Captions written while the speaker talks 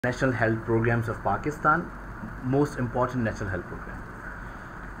national health programs of Pakistan, most important national health program.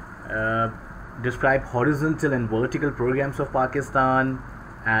 Describe horizontal and vertical programs of Pakistan,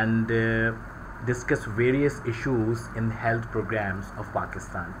 and discuss various issues in health programs of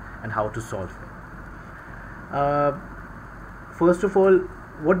Pakistan and how to solve it. First of all,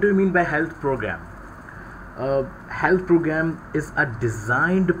 what do you mean by health program? Health program is a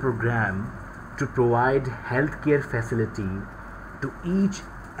designed program to provide healthcare facility to each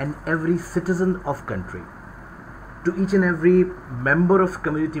and every citizen of country, to each and every member of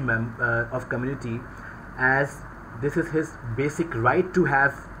community, as this is his basic right to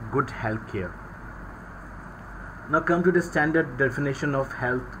have good health care. Now come to the standard definition of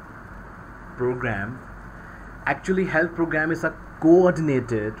health program. Actually, health program is a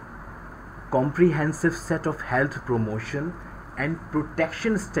coordinated, comprehensive set of health promotion and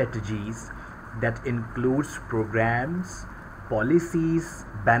protection strategies that includes programs, policies,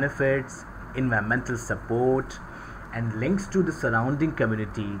 benefits, environmental support, and links to the surrounding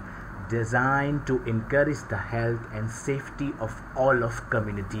community, designed to encourage the health and safety of all of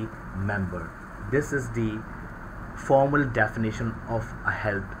community member. This is the formal definition of a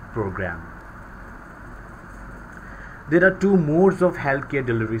health program. There are two modes of healthcare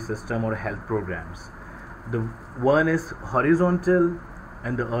delivery system or health programs. The one is horizontal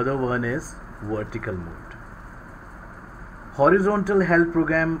and the other one is vertical mode. Horizontal health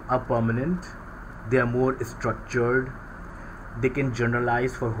programs are permanent, they are more structured, they can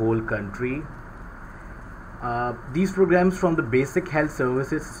generalize for whole country. These programs from the basic health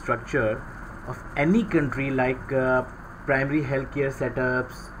services structure of any country, like primary healthcare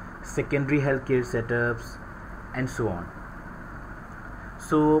setups, secondary healthcare setups, and so on.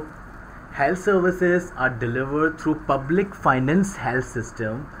 So health services are delivered through public finance health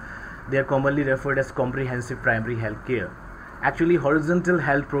system. They are commonly referred as comprehensive primary health care. Actually, horizontal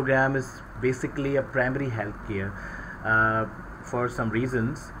health program is basically a primary health care, for some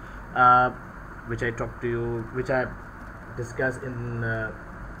reasons, which I discuss in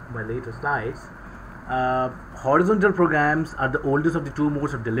my later slides. Horizontal programs are the oldest of the two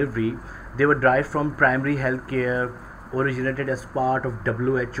modes of delivery. They were derived from primary health care, originated as part of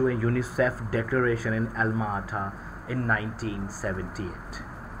WHO and UNICEF declaration in Alma-Ata in 1978.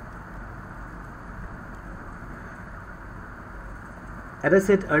 As I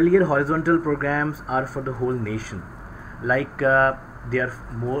said earlier, horizontal programs are for the whole nation. Like they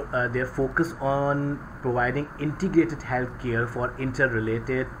are focused on providing integrated health care for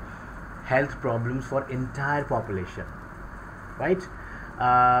interrelated health problems for entire population, right?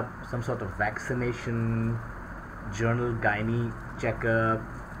 Some sort of vaccination, general gynae checkup,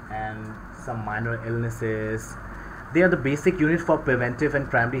 and some minor illnesses. They are the basic unit for preventive and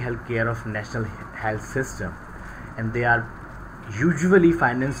primary health care of national health system, and they are usually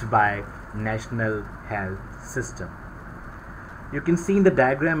financed by national health system. You can see in the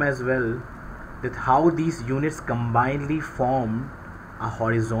diagram as well that how these units combinedly form a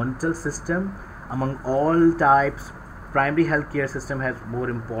horizontal system. Among all types, primary healthcare system has more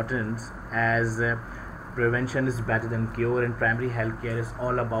importance, as prevention is better than cure, and primary healthcare is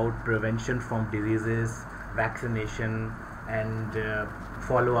all about prevention from diseases, vaccination, and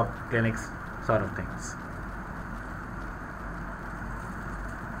follow-up clinics sort of things.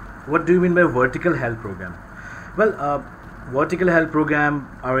 What do you mean by vertical health program? Well, vertical health program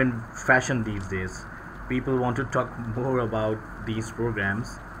are in fashion these days. People want to talk more about these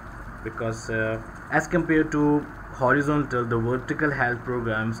programs because as compared to horizontal, the vertical health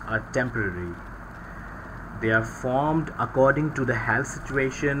programs are temporary. They are formed according to the health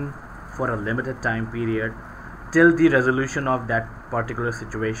situation for a limited time period till the resolution of that particular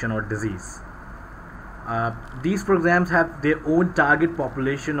situation or disease. These programs have their own target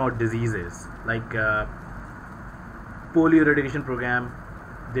population or diseases, like polio eradication program.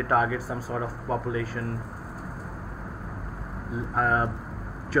 They target some sort of population,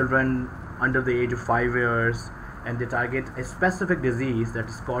 children under the age of 5 years, and they target a specific disease that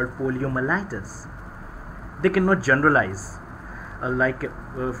is called poliomyelitis. They cannot generalize,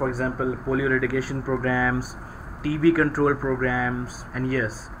 for example, polio eradication programs, TB control programs, and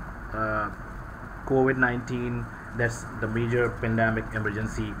yes, COVID-19, that's the major pandemic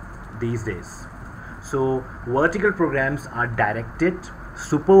emergency these days. So vertical programs are directed,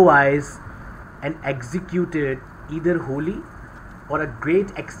 supervised, and executed either wholly or a great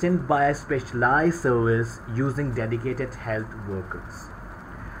extent by a specialized service using dedicated health workers.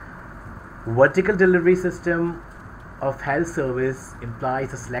 Vertical delivery system of health service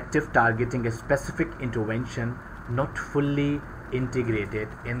implies a selective targeting a specific intervention not fully integrated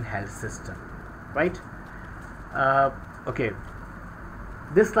in health system, right? Okay,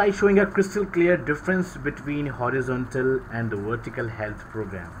 This slide showing a crystal clear difference between horizontal and the vertical health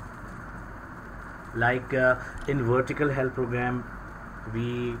program. Like in vertical health program,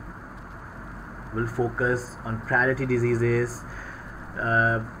 we will focus on priority diseases.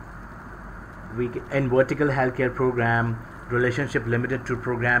 Uh, in vertical healthcare program, relationship limited to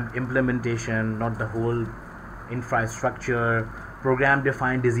program implementation, not the whole infrastructure. Program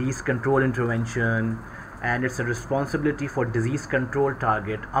defined disease control intervention, and it's a responsibility for disease control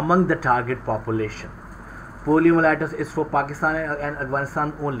target among the target population. Poliomyelitis is for Pakistan and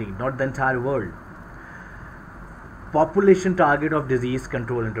Afghanistan only, not the entire world. Population target of disease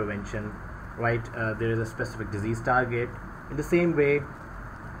control intervention, right? There is a specific disease target. In the same way,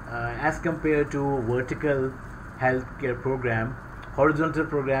 as compared to vertical healthcare program, horizontal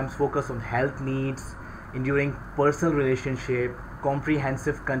programs focus on health needs, enduring personal relationship,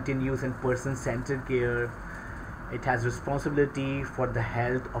 comprehensive, continuous, and person-centered care. It has responsibility for the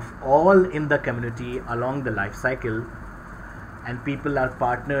health of all in the community along the life cycle, and people are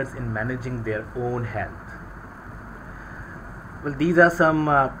partners in managing their own health. Well, these are some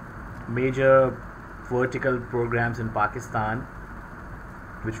major vertical programs in Pakistan,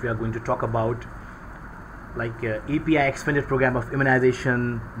 which we are going to talk about, like EPI Expanded Program of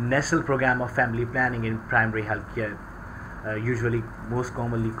Immunization, National Program of Family Planning in Primary Healthcare, usually most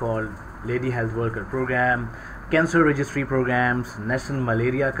commonly called Lady Health Worker Program, Cancer Registry Programs, National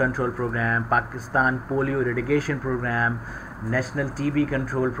Malaria Control Program, Pakistan Polio Eradication Program, National TB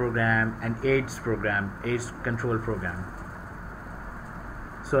Control Program, and AIDS Program, AIDS Control Program.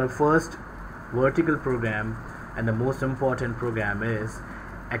 So our first vertical program and the most important program is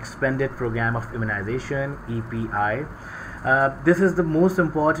Expanded Program of Immunization, EPI. This is the most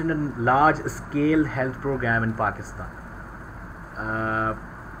important and large scale health program in Pakistan.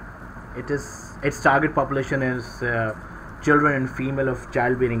 Its target population is children and female of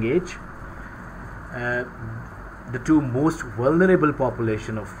childbearing age, the two most vulnerable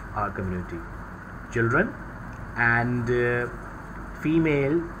population of our community, children and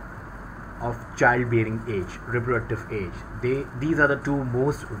female of childbearing age, reproductive age. These are the two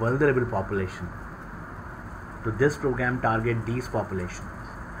most vulnerable population. So this program target these populations.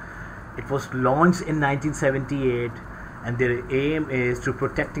 It was launched in 1978, and their aim is to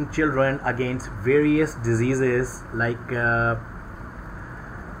protecting children against various diseases like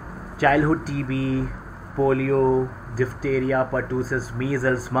childhood TB, polio, diphtheria, pertussis,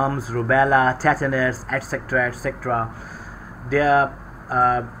 measles, mumps, rubella, tetanus, etc., etc.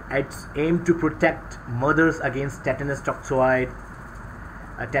 It's aimed to protect mothers against tetanus toxoid,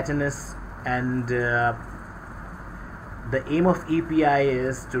 tetanus, and the aim of EPI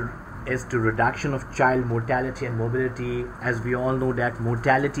is to reduction of child mortality and morbidity. As we all know that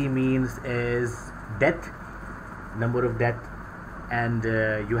mortality means is death, number of death, and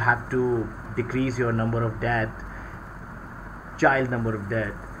you have to decrease your number of death, child number of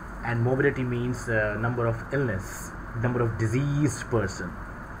death, and morbidity means number of illness, number of diseased person.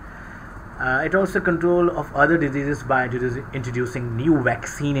 It also control of other diseases by introducing new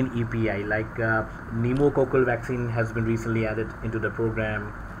vaccine in EPI, like pneumococcal vaccine has been recently added into the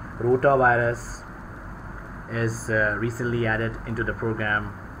program. Rotavirus is recently added into the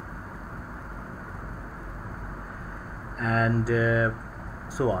program, and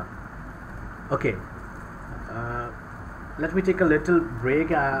so on. Okay, let me take a little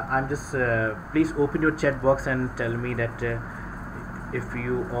break. I'm just please open your chat box and tell me that if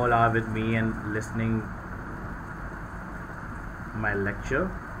you all are with me and listening my lecture.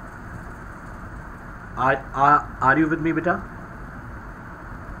 Are you with me, beta?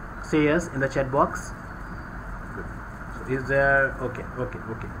 Say yes in the chat box. Good. So is there okay.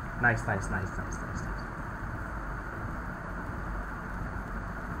 Nice. Nice.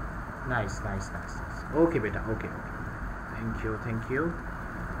 Okay, beta. Okay. Thank you.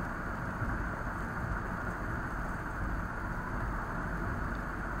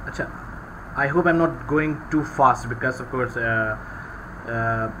 Acha, I hope I'm not going too fast, because of course you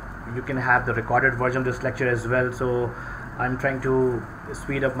can have the recorded version of this lecture as well, so I'm trying to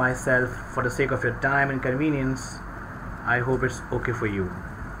speed up myself for the sake of your time and convenience. I hope it's okay for you.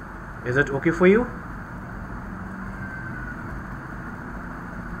 Is it okay for you?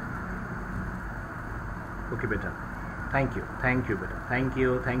 Okay, beta. Thank you, beta. Thank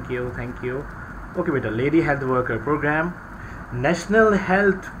you. Okay, beta. Lady Health Worker Program, National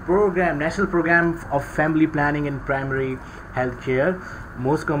Program of Family Planning in Primary Health Care,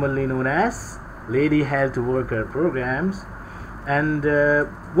 most commonly known as Lady Health Worker Programs. And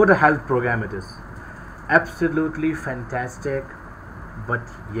what a health program it is. Absolutely fantastic, but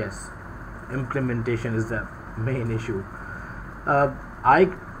yes, implementation is the main issue. I,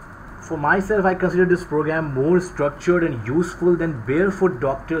 for myself, I consider this program more structured and useful than Barefoot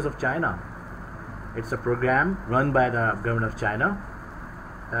Doctors of China. It's a program run by the government of China,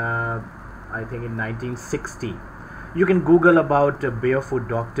 I think in 1960. You can Google about Barefoot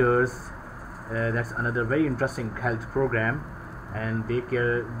Doctors. That's another very interesting health program, and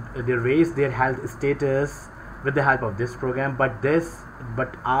they raise their health status with the help of this program. But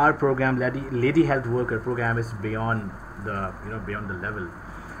our program, lady health worker program, is beyond the level.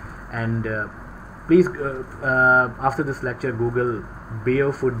 And please, after this lecture, Google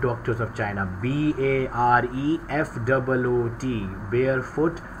Barefoot Doctors of China, BAREFOOT,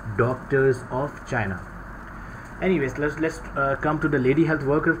 Barefoot Doctors of China. Anyways, let's come to the lady health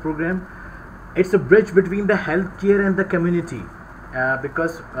workers program. It's a bridge between the healthcare and the community,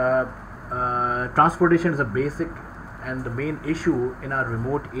 because transportation is a basic and the main issue in our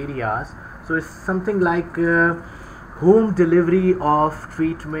remote areas. So it's something like home delivery of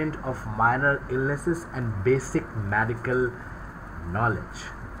treatment of minor illnesses and basic medical knowledge.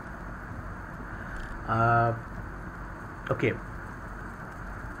 Okay.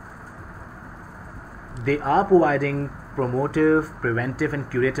 They are providing promotive, preventive and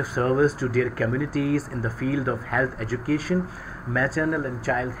curative service to their communities in the field of health education, maternal and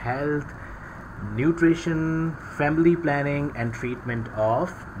child health, nutrition, family planning and treatment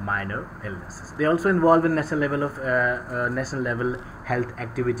of minor illnesses. They also involve in national level health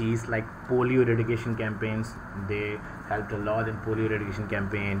activities like polio eradication campaigns. They helped a lot in polio eradication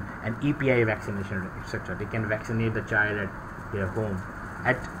campaign and EPI vaccination, etc. They can vaccinate the child at their home,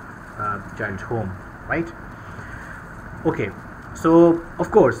 at child's home, right? Okay, so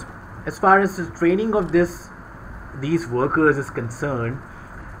of course, as far as the training of these workers is concerned,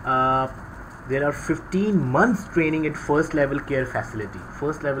 there are 15 months training at first level care facility.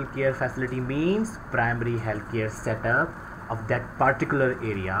 First level care facility means primary healthcare setup of that particular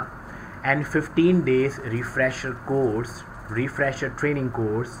area, and 15 days refresher training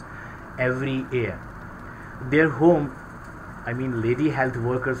course every year. Their home, lady health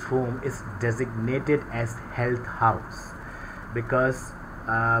workers' home, is designated as health house because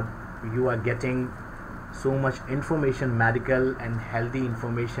you are getting so much information, medical and healthy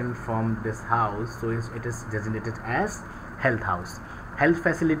information from this house. So it is designated as health house. Health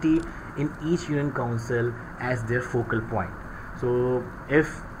facility in each union council as their focal point. So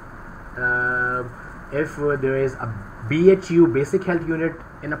if there is a BHU, basic health unit,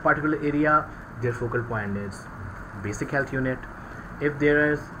 in a particular area, their focal point is basic health unit. If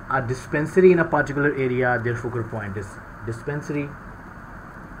there is a dispensary in a particular area, their focal point is dispensary.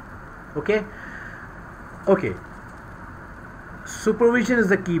 Okay. Supervision is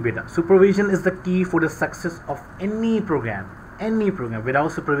the key, beta. Supervision is the key for the success of any program.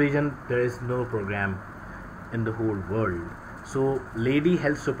 Without supervision, there is no program in the whole world. So lady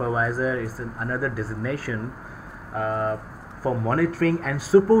health supervisor is another designation for monitoring and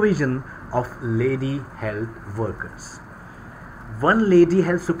supervision of lady health workers. One lady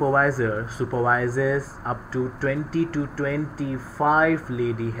health supervisor supervises up to 20 to 25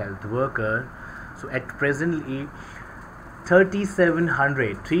 lady health workers. So at presently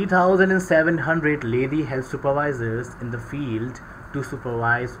 3,700 lady health supervisors in the field to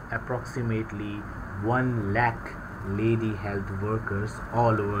supervise approximately 1 lakh lady health workers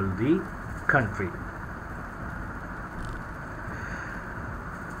all over the country.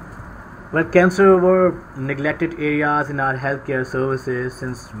 Well, cancer were neglected areas in our healthcare services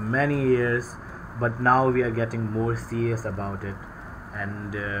since many years, but now we are getting more serious about it,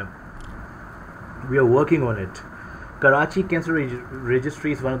 and we are working on it. Karachi Cancer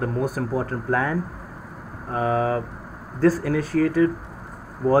Registry is one of the most important plan. This initiative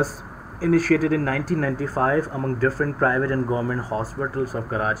was initiated in 1995 among different private and government hospitals of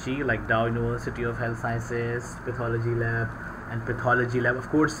Karachi, like Dow University of Health Sciences, Pathology Lab. Of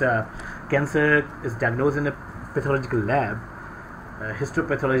course, cancer is diagnosed in a pathological lab.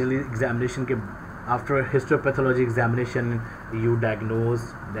 Histopathology examination after a histopathology examination, you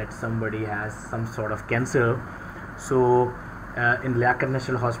diagnose that somebody has some sort of cancer. So in Liaquat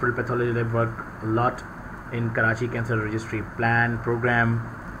National Hospital Pathology Lab work a lot in Karachi Cancer Registry program.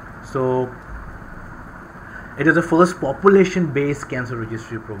 So it is the first population-based cancer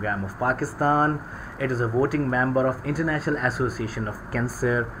registry program of Pakistan. It is a voting member of International Association of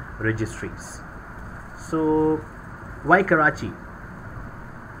Cancer Registries. So why Karachi?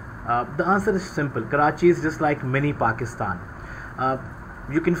 The answer is simple. Karachi is just like mini Pakistan.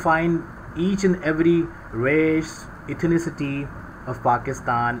 You can find each and every race, ethnicity of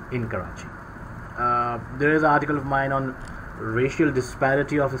Pakistan in Karachi. There is an article of mine on racial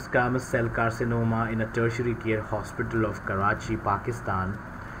disparity of squamous cell carcinoma in a tertiary care hospital of Karachi, Pakistan,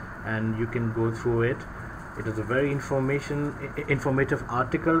 and you can go through it. It is a very informative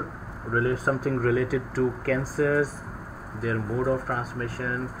article, something related to cancers, their mode of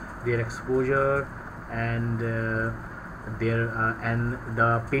transmission, their exposure, and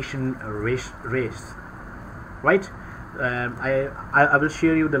the patient race. Right? I will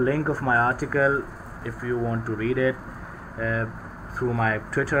share you the link of my article if you want to read it through my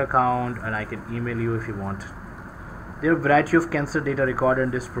Twitter account, and I can email you if you want. There are a variety of cancer data recorded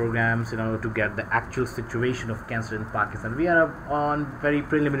in these programs in order to get the actual situation of cancer in Pakistan. We are on very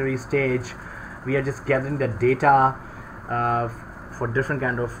preliminary stage. We are just gathering the data for different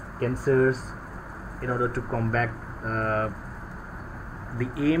kind of cancers in order to combat the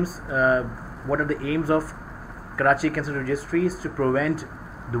aims. What are the aims of Karachi Cancer Registry? Is to prevent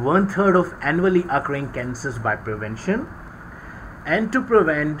the 1/3 of annually occurring cancers by prevention, and to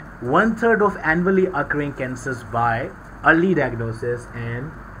prevent 1/3 of annually occurring cancers by early diagnosis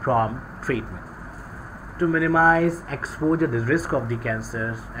and prompt treatment. To minimize exposure, the risk of the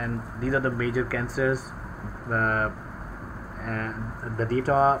cancers, and these are the major cancers. The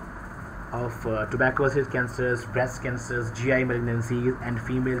data of tuberculosis cancers, breast cancers, GI malignancies, and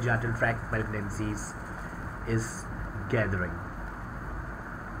female genital tract malignancies is gathering.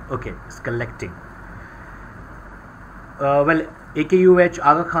 Okay, it's collecting. Well, AKUH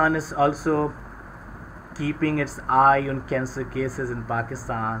Aga Khan is also keeping its eye on cancer cases in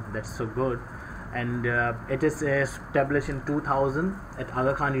Pakistan. That's so good. And it is established in 2000 at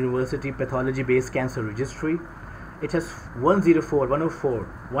Aga Khan University Pathology Based Cancer Registry. It has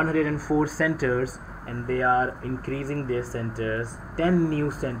 104 centers, and they are increasing their centers, 10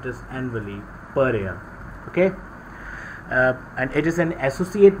 new centers annually per year. Okay. And it is an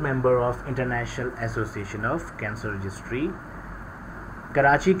associate member of International Association of Cancer Registry.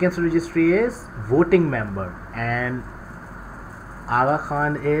 Karachi Cancer Registry is voting member, and Aga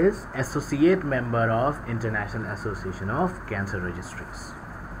Khan is associate member of International Association of Cancer Registries.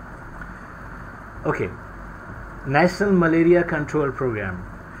 Okay, National Malaria Control Program.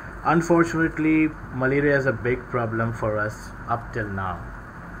 Unfortunately, malaria is a big problem for us up till now.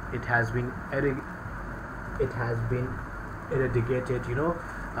 It has been eradicated,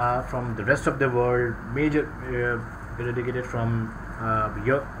 from the rest of the world, eradicated from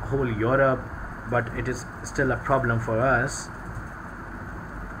whole Europe, but it is still a problem for us.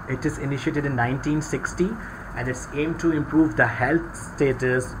 It is initiated in 1960, and its aim to improve the health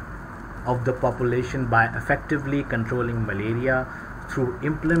status of the population by effectively controlling malaria through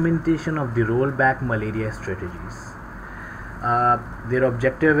implementation of the rollback malaria strategies. Their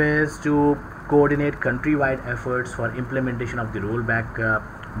objective is to coordinate countrywide efforts for implementation of the rollback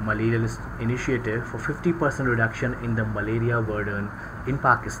malaria initiative for 50% reduction in the malaria burden in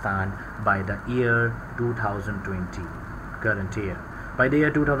Pakistan by the year 2020, current year. By the year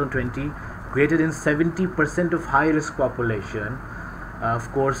 2020, greater than 70% of high-risk population,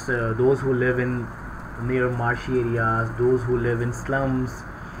 of course, those who live in near marshy areas, those who live in slums,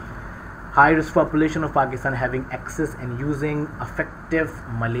 high-risk population of Pakistan having access and using effective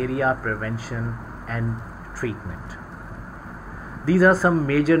malaria prevention and treatment. These are some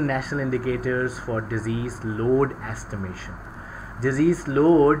major national indicators for disease load estimation. Disease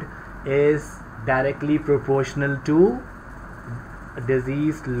load is directly proportional to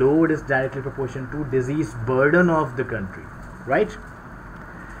disease burden of the country, right?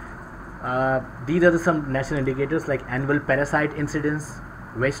 These are some national indicators like annual parasite incidence.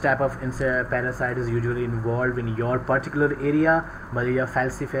 Which type of parasite is usually involved in your particular area? Malaria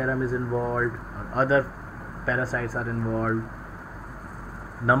falciparum is involved, or other parasites are involved.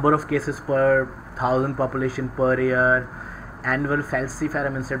 Number of cases per 1,000 population per year. Annual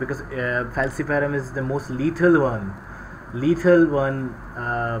falciparum incidence, because falciparum is the most lethal one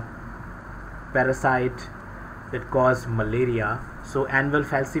parasite that cause malaria. So annual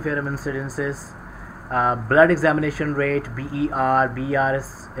falciparum incidences. Blood examination rate, BER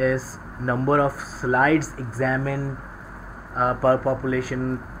is number of slides examined per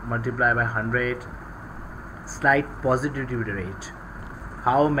population multiplied by 100. Slide positivity rate,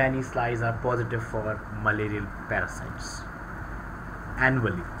 how many slides are positive for malarial parasites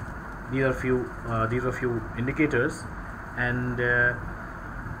annually. These are few indicators, and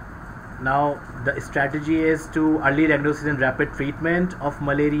now the strategy is to early diagnosis and rapid treatment of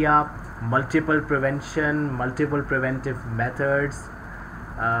malaria, multiple preventive methods,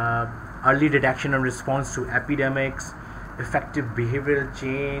 early detection and response to epidemics, effective behavioral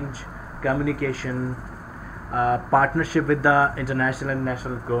change, communication, partnership with the international and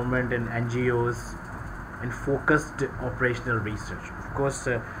national government and NGOs, and focused operational research. Of course,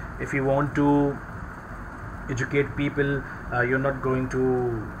 if you want to educate people, you're not going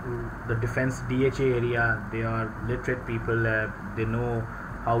to the defense DHA area. They are literate people. They know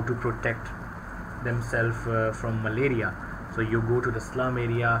how to protect themselves from malaria. So you go to the slum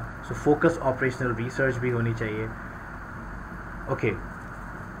area. So focused operational research भी होनी चाहिए. Okay,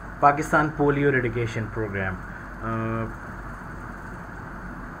 Pakistan polio eradication program.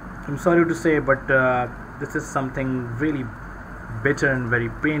 I'm sorry to say, but this is something really bitter and very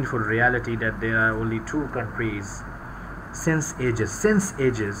painful reality that there are only two countries since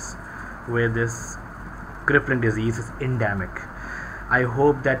ages where this crippling disease is endemic. I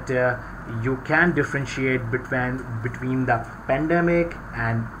hope that you can differentiate between the pandemic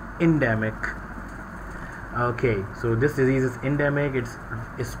and endemic. Okay, so this disease is endemic. It's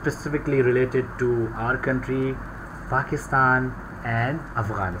specifically related to our country, Pakistan and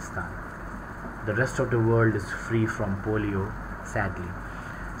Afghanistan. The rest of the world is free from polio, sadly.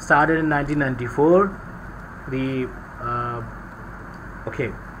 Started in 1994.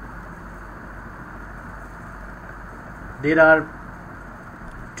 There are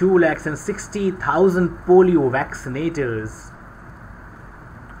 260,000 polio vaccinators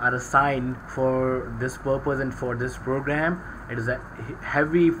are assigned for this purpose and for this program. It is a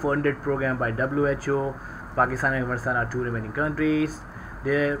heavy funded program by WHO. Pakistan and Afghanistan are two remaining countries.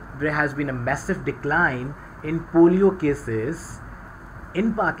 There has been a massive decline in polio cases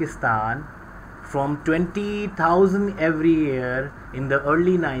in Pakistan from 20,000 every year in the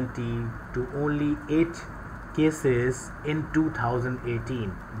early 90s to only 8 cases in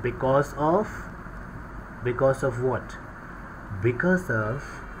 2018 because of what? Because of,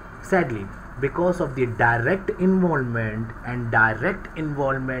 sadly, because of the direct involvement and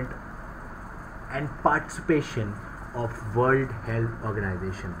participation of World Health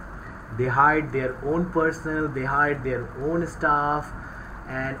Organization. They hired their own personnel, they hired their own staff,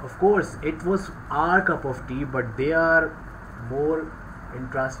 and of course it was our cup of tea, but they are more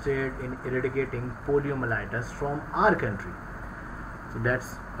interested in eradicating poliomyelitis from our country. So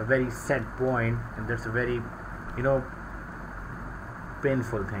that's a very sad point, and that's a very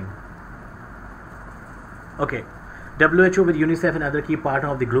painful thing. Okay, WHO with UNICEF and other key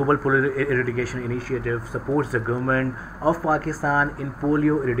partners of the Global Polio Eradication Initiative supports the government of Pakistan in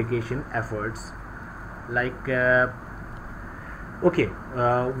polio eradication efforts.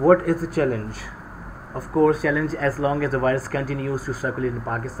 What is the challenge? Of course, challenge as long as the virus continues to circulate in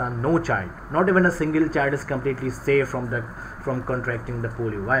Pakistan, no child, not even a single child, is completely safe from contracting the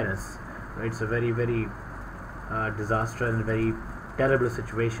polio virus. It's a very, very disastrous and very terrible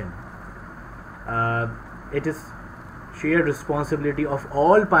situation. It is shared responsibility of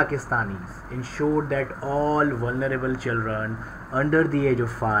all Pakistanis ensure that all vulnerable children under the age of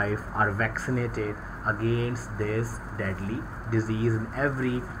 5 are vaccinated against this deadly disease in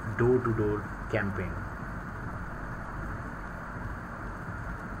every door-to-door campaign.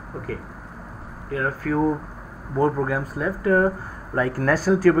 Okay, there are a few more programs left, like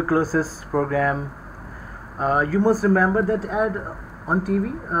National Tuberculosis Program. You must remember that ad on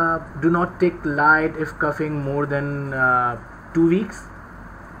TV. Do not take light if coughing more than 2 weeks.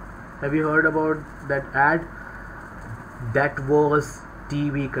 Have you heard about that ad? That was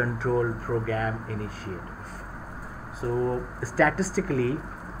TB control program initiative. So statistically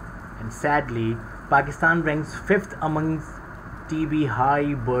and sadly, Pakistan ranks 5th amongst TB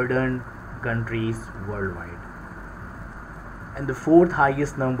high burden countries worldwide, and the 4th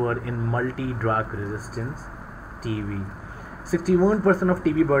highest number in multi-drug resistance TB. 61% of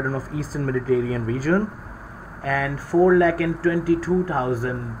TB burden of Eastern Mediterranean region, and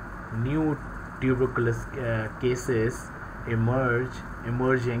 422,000 new tuberculosis cases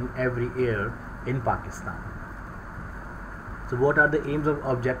emerging every year in Pakistan. So what are the aims of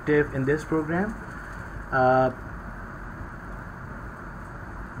objective in this program?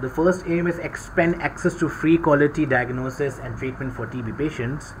 The first aim is expand access to free quality diagnosis and treatment for TB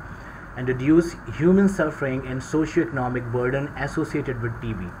patients, and reduce human suffering and socio-economic burden associated with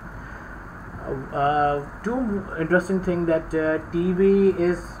TB. Two interesting things that TB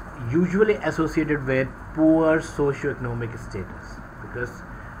is usually associated with poor socio-economic status, because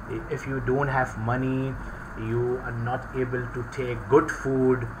if you don't have money, you are not able to take good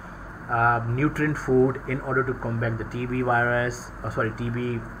food, nutrient food in order to combat the TB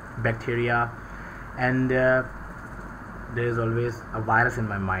TB bacteria, and there is always a virus in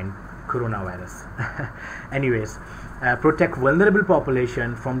my mind, coronavirus. Anyways, protect vulnerable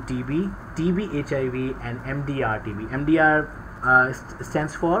population from TB, HIV, and MDR TB. MDR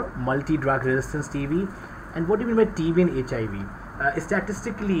stands for multi-drug resistance TB. And what do you mean by TB and HIV?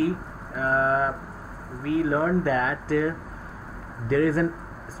 Statistically, we learned that there is a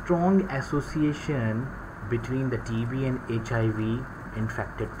strong association between the TB and HIV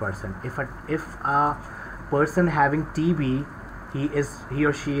infected person. If a person having TB, he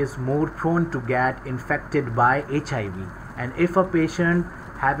or she is more prone to get infected by HIV, and if a patient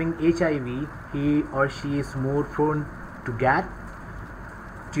having HIV, he or she is more prone to get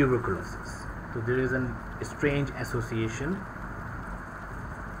tuberculosis. So there is a strange association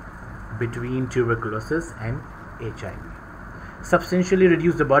between tuberculosis and HIV. Substantially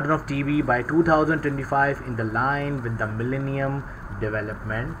reduce the burden of TB by 2025 in the line with the Millennium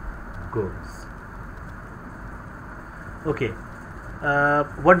Development Goals. Okay,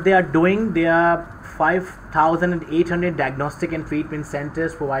 what they are doing, they are 5,800 diagnostic and treatment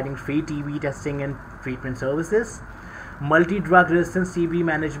centers providing free TB testing and treatment services. Multi-drug resistance TB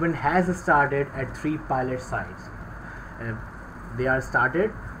management has started at 3 pilot sites. They are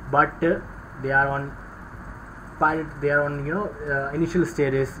started, but they are on pilot. They are on initial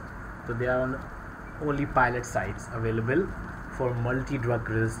stages, so they are on only pilot sites available for multi-drug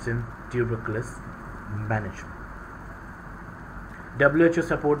resistant tuberculosis management. WHO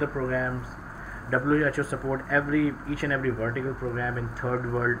support the programs. WHO support each and every vertical program in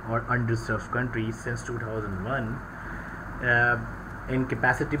third world or underserved countries since 2001. In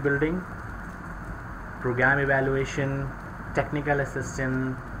capacity building, program evaluation, technical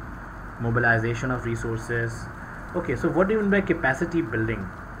assistance, mobilization of resources. Okay, so what do you mean by capacity building?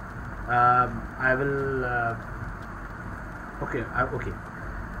 I will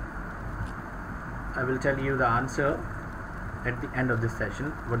I will tell you the answer at the end of this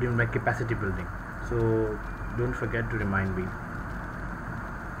session. What do you mean by capacity building? So don't forget to remind me.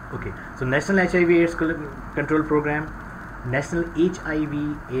 Okay, so National HIV/AIDS Control Program. National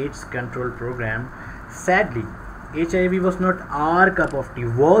HIV/AIDS Control Program. Sadly, HIV was not our cup of tea,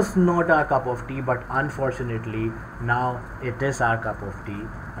 but unfortunately now it is our cup of tea,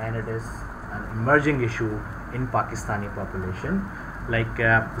 and it is an emerging issue in Pakistani population, like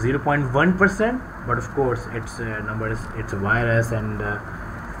 0.1%, but of course its number is, it's a virus, and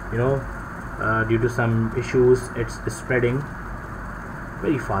due to some issues it's spreading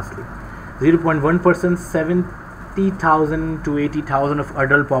very fastly. 0.1%, 70,000 to 80,000 of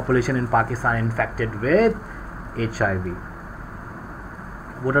adult population in Pakistan infected with HIV.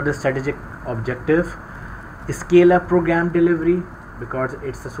 What are the strategic objective? Scale up program delivery, because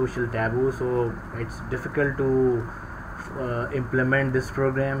it's a social taboo, so it's difficult to implement this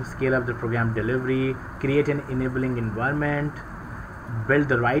program. Scale up the program delivery, create an enabling environment, build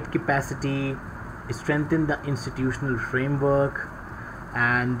the right capacity, strengthen the institutional framework.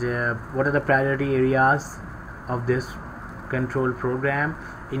 And what are the priority areas of this control program?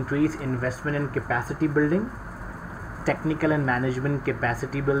 Increase investment in capacity building, technical and management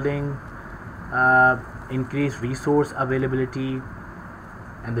capacity building, increase resource availability,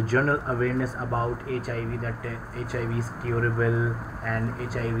 and the general awareness about HIV, that HIV is curable, and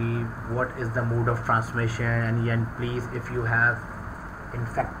HIV, what is the mode of transmission, and please, if you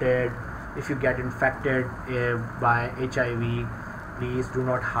get infected by HIV, please do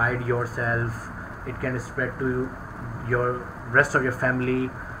not hide yourself. It can spread to your rest of your family.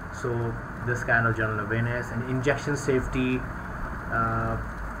 So this kind of general awareness. And injection safety.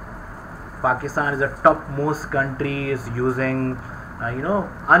 Pakistan is the topmost country is using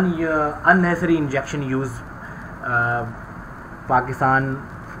unnecessary injection use.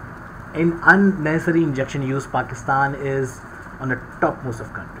 Unnecessary injection use, Pakistan is on the top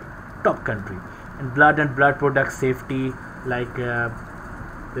country. And blood product safety, like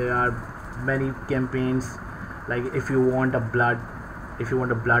there are many campaigns, like if you want a blood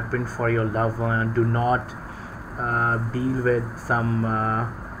print for your loved one, do not deal with some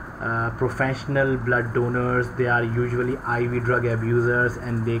professional blood donors. They are usually IV drug abusers,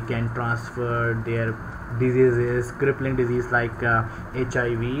 and they can transfer their diseases, crippling disease like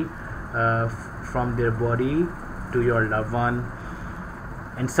HIV, from their body to your loved one.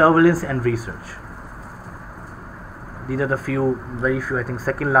 And surveillance and research. These are the very few, I think,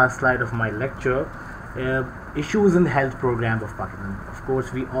 second last slide of my lecture. Issues in the health program of Pakistan. Of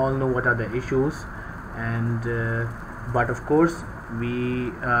course, we all know what are the issues, and but of course,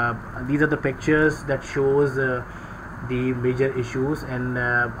 these are the pictures that shows the major issues. And